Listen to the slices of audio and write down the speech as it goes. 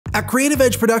At Creative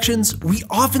Edge Productions, we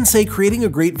often say creating a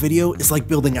great video is like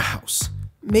building a house.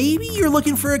 Maybe you're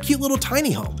looking for a cute little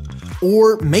tiny home,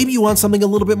 or maybe you want something a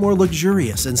little bit more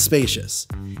luxurious and spacious.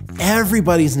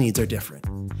 Everybody's needs are different.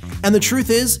 And the truth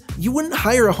is, you wouldn't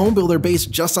hire a home builder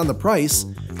based just on the price,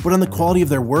 but on the quality of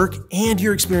their work and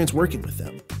your experience working with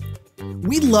them.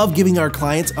 We love giving our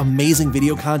clients amazing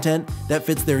video content that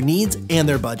fits their needs and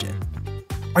their budget.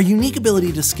 Our unique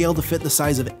ability to scale to fit the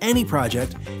size of any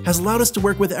project has allowed us to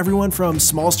work with everyone from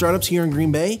small startups here in Green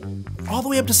Bay, all the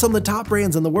way up to some of the top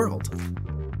brands in the world.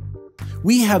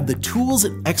 We have the tools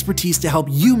and expertise to help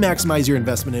you maximize your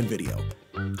investment in video.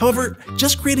 However,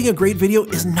 just creating a great video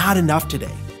is not enough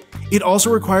today. It also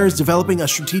requires developing a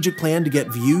strategic plan to get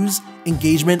views,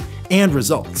 engagement, and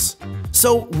results.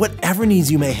 So whatever needs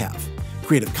you may have,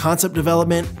 creative concept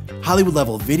development,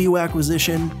 Hollywood-level video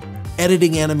acquisition,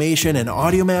 editing, animation, and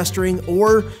audio mastering,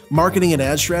 or marketing and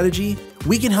ad strategy,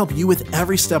 we can help you with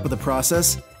every step of the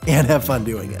process and have fun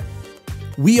doing it.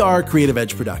 We are Creative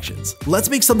Edge Productions. Let's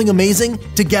make something amazing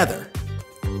together.